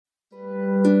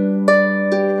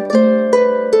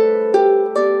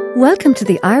Welcome to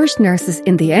the Irish Nurses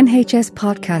in the NHS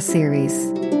podcast series.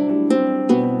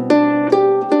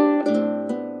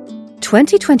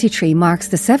 2023 marks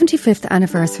the 75th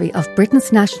anniversary of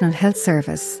Britain's National Health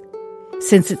Service.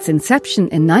 Since its inception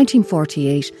in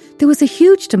 1948, there was a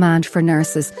huge demand for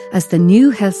nurses as the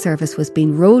new health service was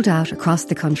being rolled out across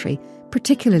the country,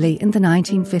 particularly in the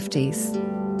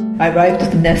 1950s. I arrived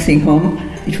at the nursing home.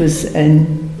 It was a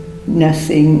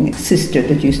nursing sister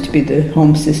that used to be the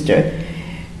home sister.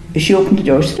 She opened the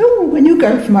door and said, "Oh, a new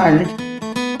girl from Ireland."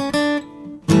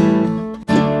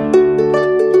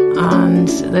 And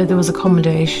there was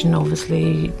accommodation,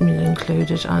 obviously,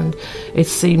 included, and it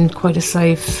seemed quite a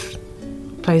safe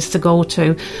place to go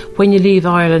to. When you leave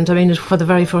Ireland, for the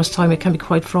very first time, it can be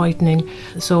quite frightening.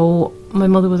 So my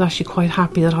mother was actually quite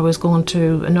happy that I was going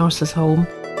to a nurse's home.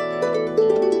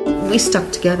 We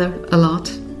stuck together a lot,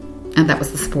 and that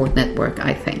was the support network,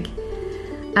 I think.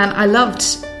 And I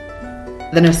loved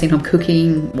the nursing home,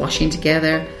 cooking, washing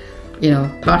together,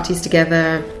 parties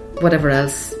together, whatever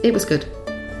else. It was good.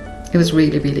 It was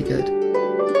really, really good.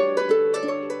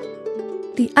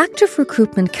 The active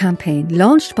recruitment campaign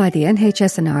launched by the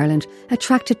NHS in Ireland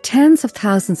attracted tens of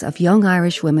thousands of young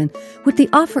Irish women with the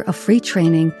offer of free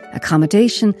training,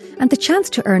 accommodation and the chance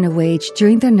to earn a wage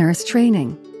during their nurse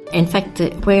training. In fact,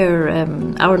 where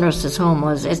our nurses' home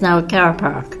was is now a car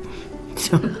park.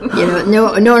 So,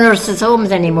 no nurses'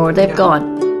 homes anymore, they've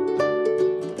gone.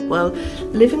 Well,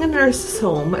 living in a nurse's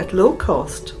home at low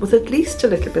cost, with at least a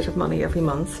little bit of money every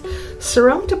month,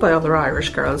 surrounded by other Irish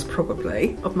girls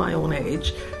probably, of my own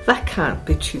age, that can't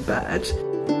be too bad.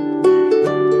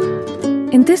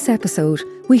 In this episode,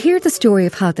 we hear the story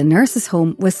of how the nurses'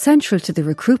 home was central to the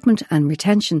recruitment and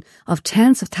retention of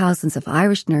tens of thousands of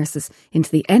Irish nurses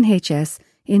into the NHS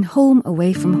in Home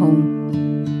Away from Home.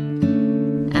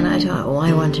 And I thought,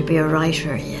 I want to be a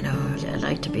writer, I'd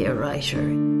like to be a writer.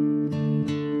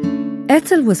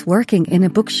 Ethel was working in a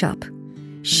bookshop.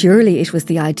 Surely it was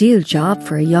the ideal job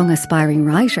for a young aspiring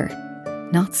writer.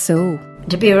 Not so.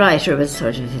 To be a writer was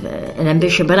sort of an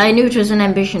ambition, but I knew it was an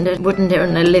ambition that wouldn't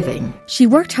earn a living. She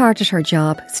worked hard at her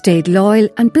job, stayed loyal,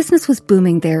 and business was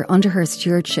booming there under her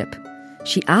stewardship.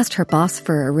 She asked her boss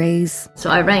for a raise. So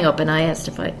I rang up and I asked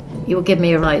if he would give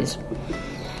me a rise.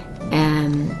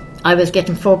 I was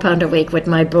getting £4 a week with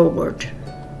my board.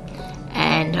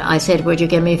 And I said, would you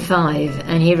give me 5?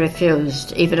 And he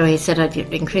refused, even though he said I'd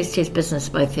increased his business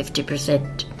by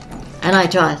 50%. And I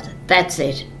thought, that's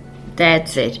it.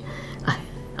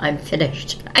 I'm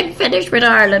finished. I'm finished with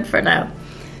Ireland for now.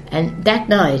 And that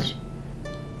night,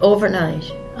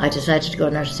 overnight, I decided to go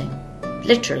nursing.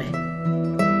 Literally.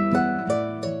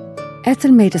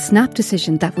 Ethel made a snap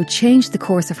decision that would change the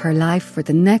course of her life for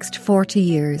the next 40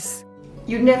 years.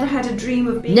 You never had a dream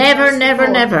of being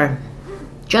Never.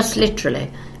 Just literally.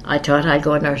 I thought I'd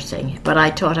go nursing, but I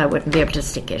thought I wouldn't be able to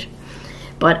stick it.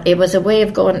 But it was a way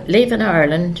of leaving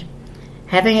Ireland,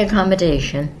 having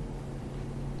accommodation,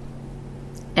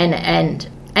 and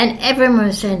everyone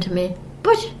was saying to me,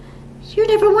 but you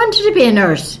never wanted to be a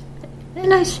nurse.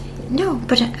 And I said, no,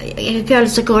 but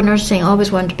girls that go nursing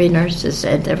always want to be nurses,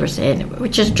 and they were saying,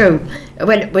 which is true.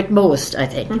 Well, with most, I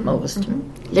think,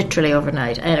 literally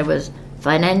overnight. And it was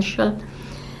financial,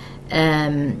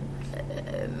 and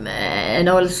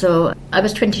also I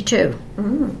was 22.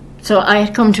 So I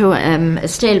had come to a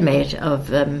stalemate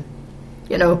of, of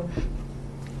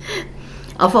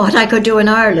what I could do in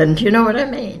Ireland, you know what I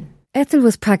mean? Ethel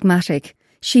was pragmatic.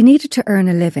 She needed to earn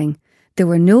a living. There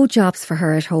were no jobs for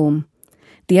her at home.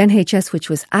 The NHS,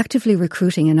 which was actively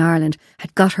recruiting in Ireland,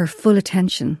 had got her full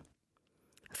attention.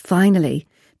 Finally,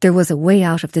 there was a way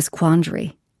out of this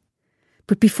quandary.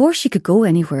 But before she could go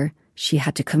anywhere, she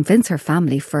had to convince her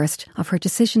family first of her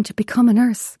decision to become a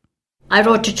nurse. I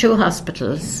wrote to 2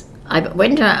 hospitals. I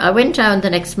went down the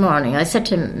next morning. I said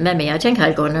to Memmy, I think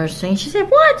I'll go nursing. She said,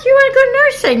 what? You want to go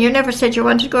nursing? You never said you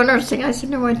wanted to go nursing. I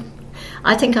said, no,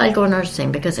 I think I'll go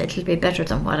nursing because it'll be better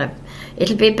than probably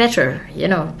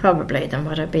than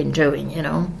what I've been doing,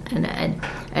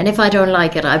 And if I don't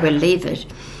like it, I will leave it.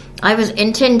 I was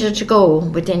intended to go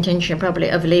with the intention probably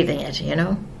of leaving it,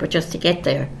 but just to get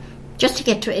there, just to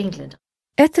get to England.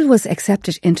 Ethel was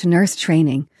accepted into nurse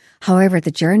training. However,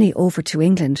 the journey over to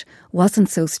England wasn't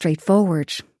so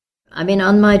straightforward.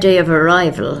 On my day of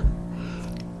arrival,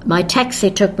 my taxi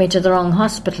took me to the wrong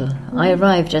hospital. I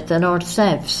arrived at the North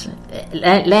Sevs,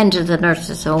 landed at the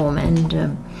nurse's home,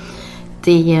 and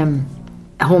the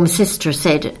home sister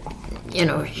said,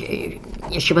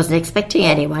 she wasn't expecting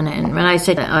anyone. And when I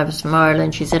said I was from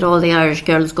Ireland, she said all the Irish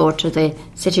girls go to the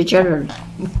City General.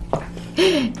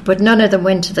 But none of them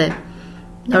went to the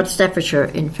North Staffordshire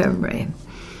Infirmary.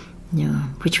 Yeah,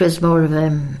 which was more of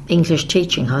an English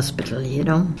teaching hospital, you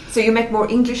know. So you met more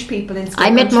English people in school?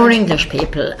 I met more English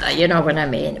people, you know what I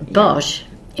mean. Yeah. But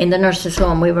in the nurses'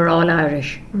 home, we were all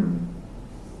Irish.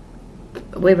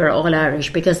 We were all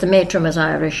Irish because the matron was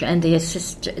Irish and the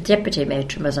deputy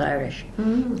matron was Irish.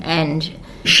 And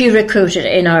she recruited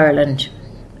in Ireland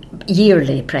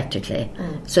yearly, practically.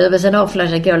 So there was an awful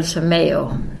lot of girls from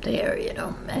Mayo there, you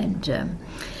know, and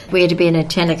we had to be in at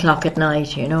 10 o'clock at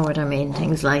night, you know what I mean,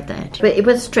 things like that. But it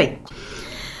was strict.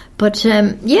 But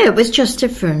yeah, it was just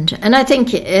different. And I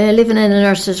think living in a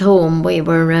nurse's home, we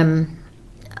were,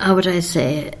 how would I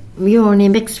say, we were only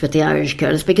mixed with the Irish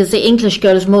girls because the English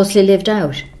girls mostly lived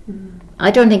out. I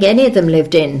don't think any of them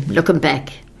lived in, looking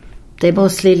back. They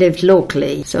mostly lived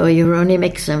locally, so you were only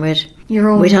mixing with your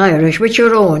own, with Irish, with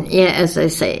your own, yeah, as I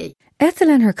say. Ethel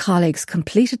and her colleagues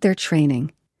completed their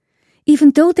training.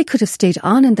 Even though they could have stayed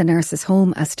on in the nurses'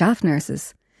 home as staff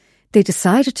nurses, they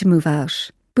decided to move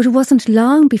out. But it wasn't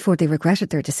long before they regretted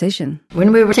their decision.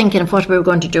 When we were thinking of what we were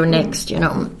going to do next, you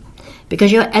know,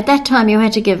 because at that time you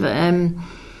had to give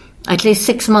at least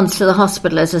 6 months to the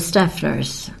hospital as a staff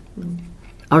nurse,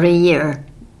 or a year.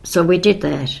 So we did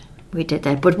that.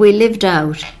 But we lived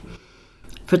out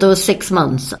for those 6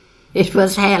 months. It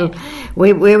was hell.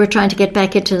 We were trying to get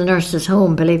back into the nurses'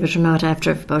 home, believe it or not,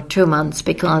 after about 2 months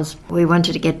because we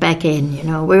wanted to get back in, you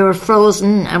know. We were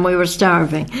frozen and we were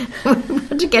starving. We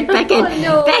wanted to get back in,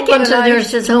 back into the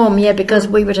nurses' home, yeah, because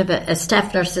we would have a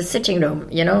staff nurse's sitting room,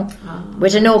 you know,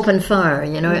 with an open fire,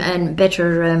 you know, and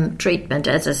better treatment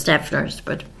as a staff nurse.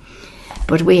 But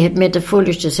we had made the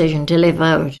foolish decision to live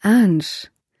out. And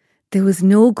there was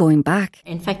no going back.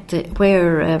 In fact,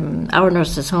 where our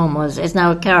nurses' home is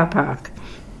now a car park.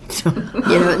 So,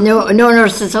 you know, no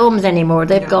nurses' homes anymore.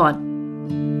 They've gone.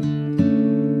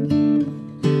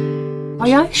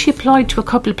 I actually applied to a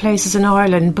couple of places in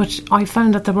Ireland, but I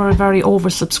found that they were very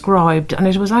oversubscribed, and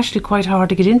it was actually quite hard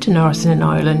to get into nursing in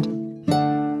Ireland.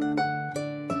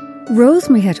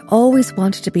 Rosemary had always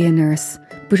wanted to be a nurse,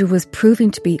 but it was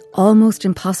proving to be almost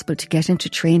impossible to get into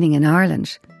training in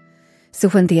Ireland. So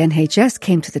when the NHS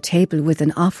came to the table with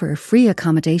an offer of free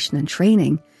accommodation and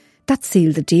training, that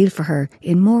sealed the deal for her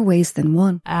in more ways than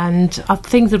one. And I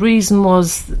think the reason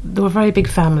was there were very big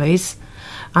families,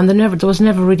 and there was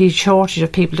never really a shortage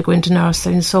of people to go into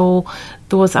nursing. So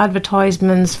there was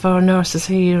advertisements for nurses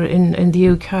here in the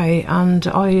UK, and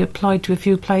I applied to a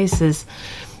few places.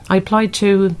 I applied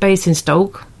to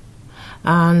Basingstoke,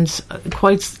 and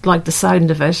quite liked the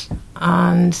sound of it,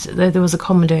 and there was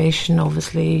accommodation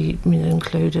obviously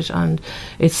included, and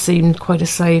it seemed quite a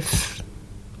safe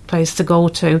place to go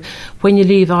to. When you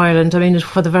leave Ireland, I mean,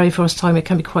 for the very first time it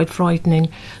can be quite frightening.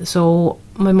 So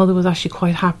my mother was actually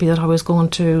quite happy that I was going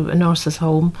to a nurse's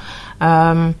home.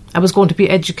 I was going to be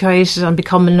educated and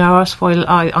become a nurse while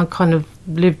I kind of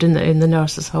lived in the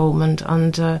nurse's home,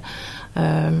 and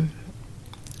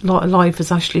life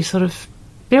is actually sort of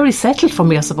very settled for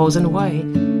me, I suppose, in a way.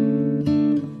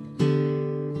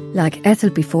 Like Ethel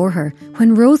before her,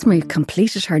 when Rosemary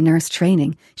completed her nurse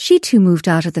training, she too moved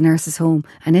out of the nurse's home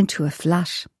and into a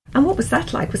flat. And what was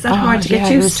that like? Was that hard to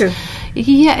get used to?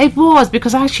 Yeah, it was,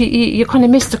 because actually you kind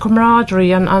of miss the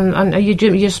camaraderie and you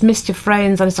just miss your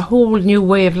friends, and it's a whole new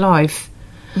way of life.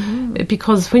 Mm-hmm.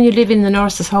 Because when you live in the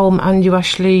nurse's home and you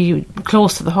actually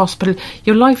close to the hospital,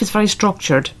 your life is very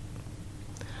structured.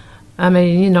 I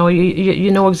mean, you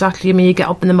know exactly. I mean, you get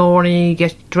up in the morning, you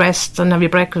get dressed and have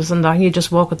your breakfast and that, and you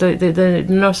just walk. The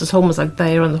nurse's home was like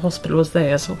there and the hospital was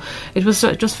there. So it was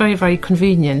just very, very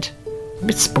convenient. A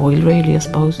bit spoiled, really, I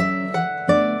suppose.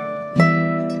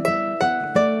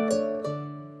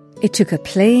 It took a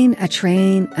plane, a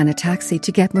train and a taxi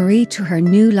to get Marie to her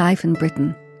new life in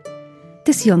Britain.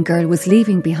 This young girl was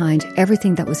leaving behind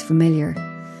everything that was familiar.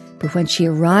 But when she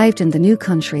arrived in the new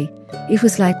country, it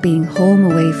was like being home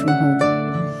away from home.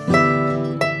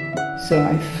 So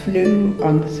I flew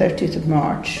on the 30th of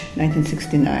March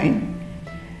 1969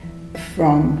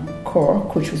 from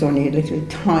Cork, which was only a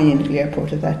tiny little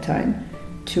airport at that time,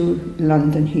 to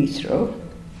London Heathrow.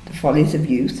 The Follies of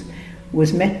Youth.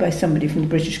 Was met by somebody from the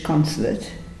British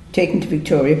consulate, taken to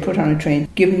Victoria, put on a train,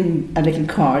 given a little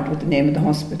card with the name of the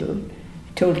hospital,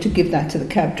 told to give that to the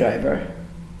cab driver,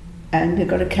 and they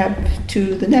got a cab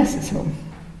to the nurse's home.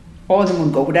 All in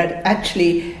one go, without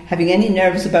actually having any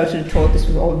nerves about it at all. This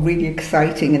was all really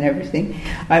exciting and everything.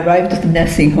 I arrived at the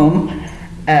nursing home.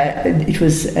 It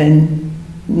was a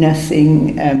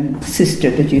nursing sister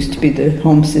that used to be the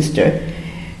home sister.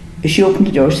 She opened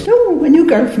the door. She said, "Oh, a new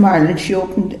girl from Ireland." She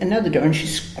opened another door and she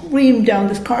screamed down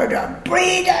this corridor,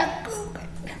 "Breda,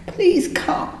 please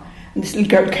come." And this little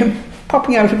girl came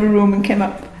popping out of a room and came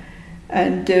up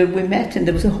And we met, and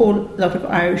there was a whole lot of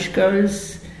Irish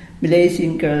girls,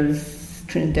 Malaysian girls,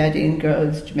 Trinidadian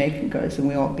girls, Jamaican girls, and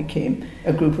we all became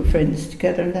a group of friends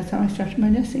together, and that's how I started my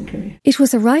nursing career. It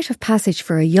was a rite of passage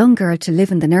for a young girl to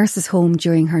live in the nurse's home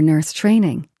during her nurse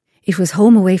training. It was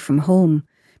home away from home,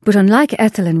 but unlike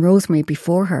Ethel and Rosemary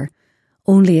before her,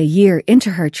 only a year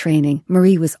into her training,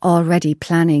 Marie was already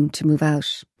planning to move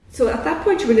out. So at that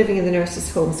point you were living in the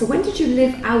nurse's home. So when did you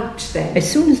live out then?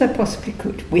 As soon as I possibly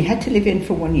could. We had to live in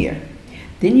for 1 year.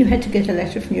 Then you had to get a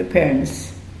letter from your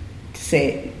parents to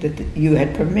say that you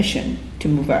had permission to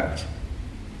move out.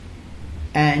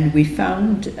 And we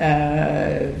found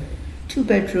a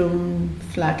 2-bedroom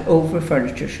flat over a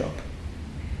furniture shop.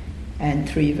 And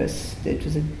 3 of us. It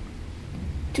was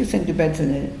 2 single beds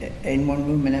in one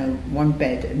room and one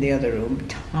bed in the other room,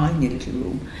 tiny little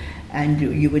room. And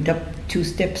you went up 2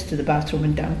 steps to the bathroom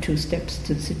and down 2 steps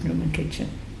to the sitting room and kitchen.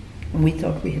 And we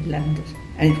thought we had landed.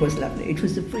 And it was lovely. It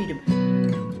was the freedom.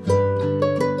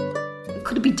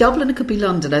 Could it be Dublin? It could be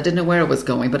London. I didn't know where I was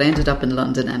going, but I ended up in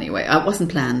London anyway. I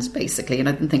wasn't planned, basically, and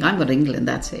I didn't think, I'm going to England,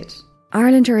 that's it.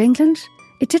 Ireland or England?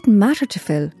 It didn't matter to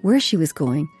Phil where she was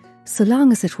going, so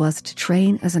long as it was to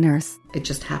train as a nurse. It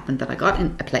just happened that I got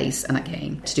in a place and I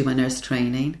came to do my nurse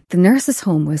training. The nurse's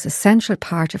home was a central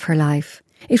part of her life.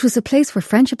 It was a place where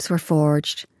friendships were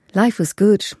forged. Life was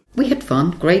good. We had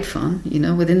fun, great fun,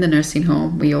 within the nursing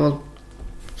home. We all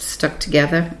stuck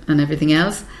together and everything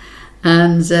else.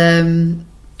 And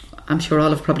I'm sure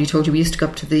all have probably told you, we used to go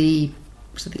up to the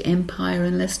Empire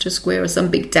in Leicester Square or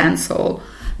some big dance hall,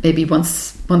 maybe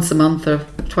once a month or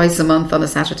twice a month on a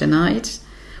Saturday night.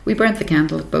 We burnt the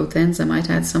candle at both ends, I might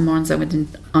add. Some mornings I went in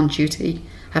on duty,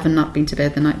 having not been to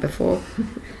bed the night before.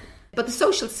 But the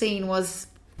social scene was,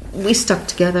 we stuck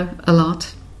together a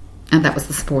lot, and that was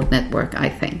the support network, I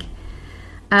think.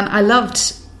 And I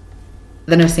loved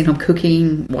the nursing home,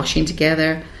 cooking, washing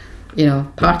together,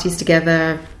 parties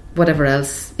together, whatever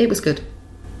else. It was good.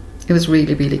 It was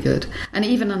really, really good. And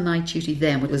even on night duty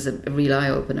then, it was a real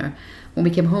eye-opener. When we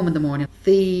came home in the morning,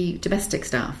 the domestic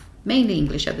staff, mainly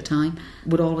English at the time,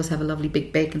 would always have a lovely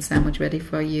big bacon sandwich ready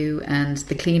for you, and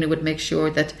the cleaner would make sure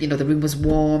that, the room was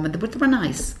warm, and they were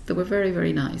nice. They were very,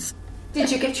 very nice.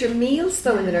 Did you get your meals,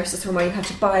 though, in the nurse's home, or you had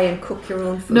to buy and cook your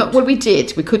own food? No, well, we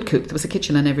did. We could cook. There was a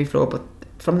kitchen on every floor, but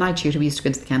from night duty we used to go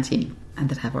into the canteen and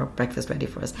they'd have our breakfast ready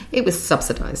for us. It was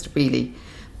subsidised, really.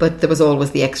 But there was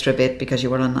always the extra bit because you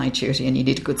were on night duty and you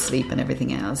needed good sleep and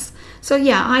everything else. So,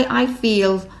 yeah, I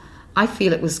feel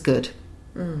it was good.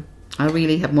 Mm. I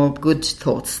really have more good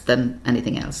thoughts than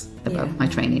anything else about my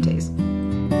training days.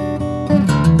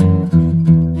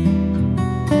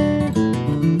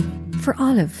 For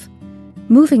Olive,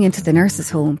 moving into the nurse's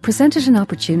home presented an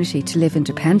opportunity to live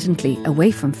independently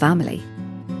away from family,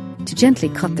 to gently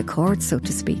cut the cord, so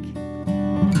to speak.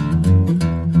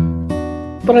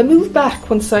 But I moved back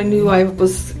once I knew I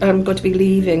was going to be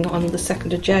leaving on the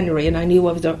 2nd of January, and I knew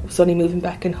I was only moving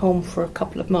back in home for a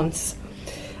couple of months.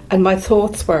 And my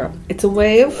thoughts were, it's a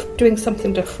way of doing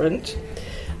something different.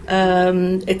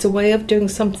 It's a way of doing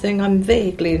something I'm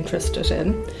vaguely interested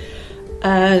in.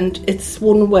 And it's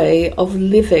one way of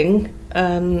living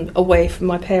away from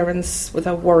my parents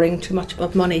without worrying too much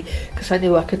about money, because I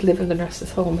knew I could live in the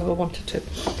nurse's home if I wanted to.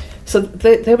 So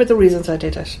they were the reasons I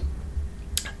did it.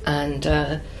 And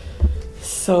I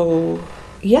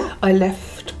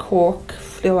left Cork,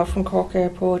 flew out from Cork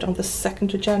Airport on the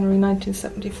 2nd of January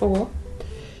 1974.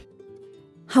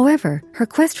 However, her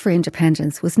quest for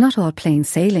independence was not all plain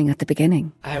sailing at the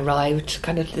beginning. I arrived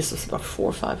this was about 4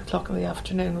 or 5 o'clock in the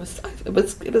afternoon. It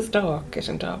was dark,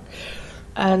 getting dark.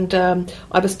 And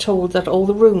I was told that all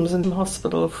the rooms in the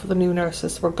hospital for the new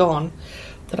nurses were gone,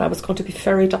 that I was going to be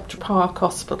ferried up to Park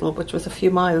Hospital, which was a few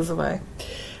miles away,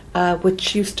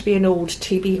 which used to be an old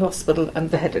TB hospital, and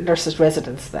they had a nurses'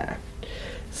 residence there.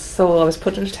 So I was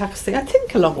put in a taxi, I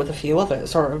think along with a few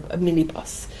others, or a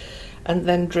minibus, and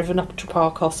then driven up to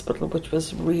Park Hospital, which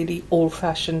was really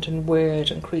old-fashioned and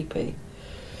weird and creepy.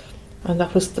 And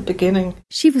that was the beginning.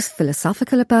 She was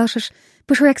philosophical about it,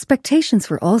 but her expectations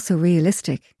were also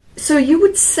realistic. So you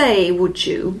would say, would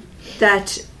you,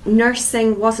 that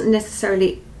nursing wasn't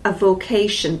necessarily a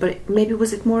vocation, but maybe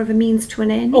was it more of a means to an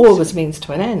end? Oh, it was means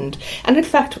to an end. And in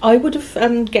fact, I would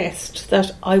have guessed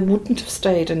that I wouldn't have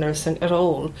stayed in nursing at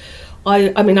all. I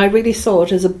really saw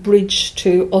it as a bridge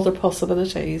to other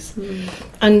possibilities.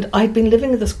 And I'd been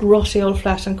living in this grotty old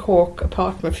flat in Cork,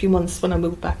 apart from a few months when I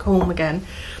moved back home again.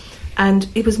 And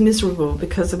it was miserable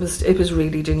because it was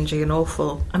really dingy and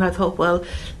awful. And I thought, well,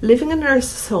 living in a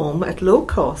nurse's home at low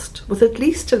cost, with at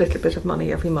least a little bit of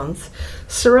money every month,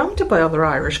 surrounded by other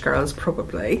Irish girls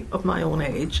probably of my own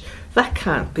age, that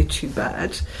can't be too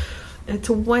bad. It's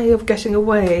a way of getting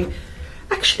away,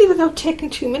 actually without taking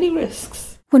too many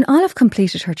risks. When Olive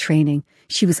completed her training,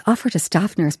 she was offered a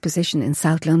staff nurse position in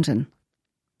South London.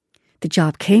 The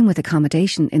job came with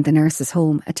accommodation in the nurse's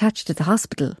home attached to the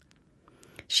hospital.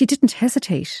 She didn't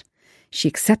hesitate. She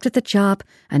accepted the job,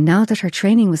 and now that her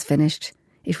training was finished,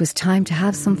 it was time to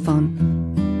have some fun.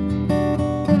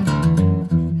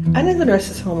 And in the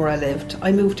nurse's home where I lived,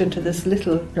 I moved into this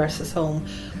little nurse's home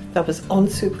that was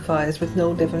unsupervised with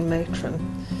no living matron.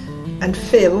 And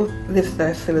Phil lives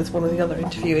there. Phil is one of the other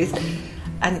interviewees.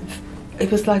 And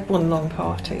it was like one long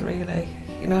party, really.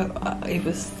 You know, it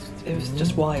was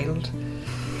just wild.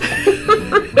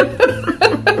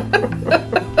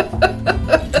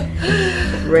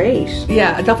 Great.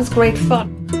 Yeah, that was great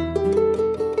fun.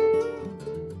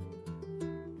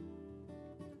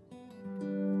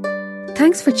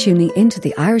 Thanks for tuning into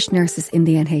the Irish Nurses in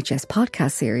the NHS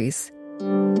podcast series.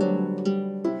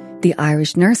 The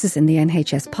Irish Nurses in the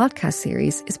NHS podcast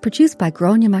series is produced by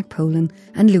Gráinne McPolin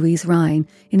and Louise Ryan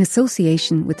in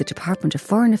association with the Department of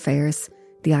Foreign Affairs,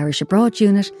 the Irish Abroad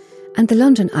Unit and the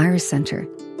London Irish Centre.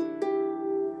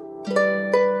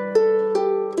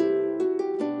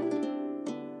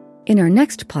 In our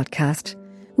next podcast,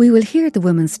 we will hear the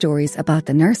women's stories about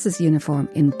the nurses' uniform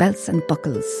in belts and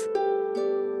buckles.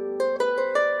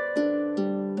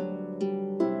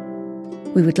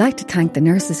 We would like to thank the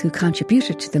nurses who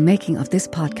contributed to the making of this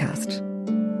podcast.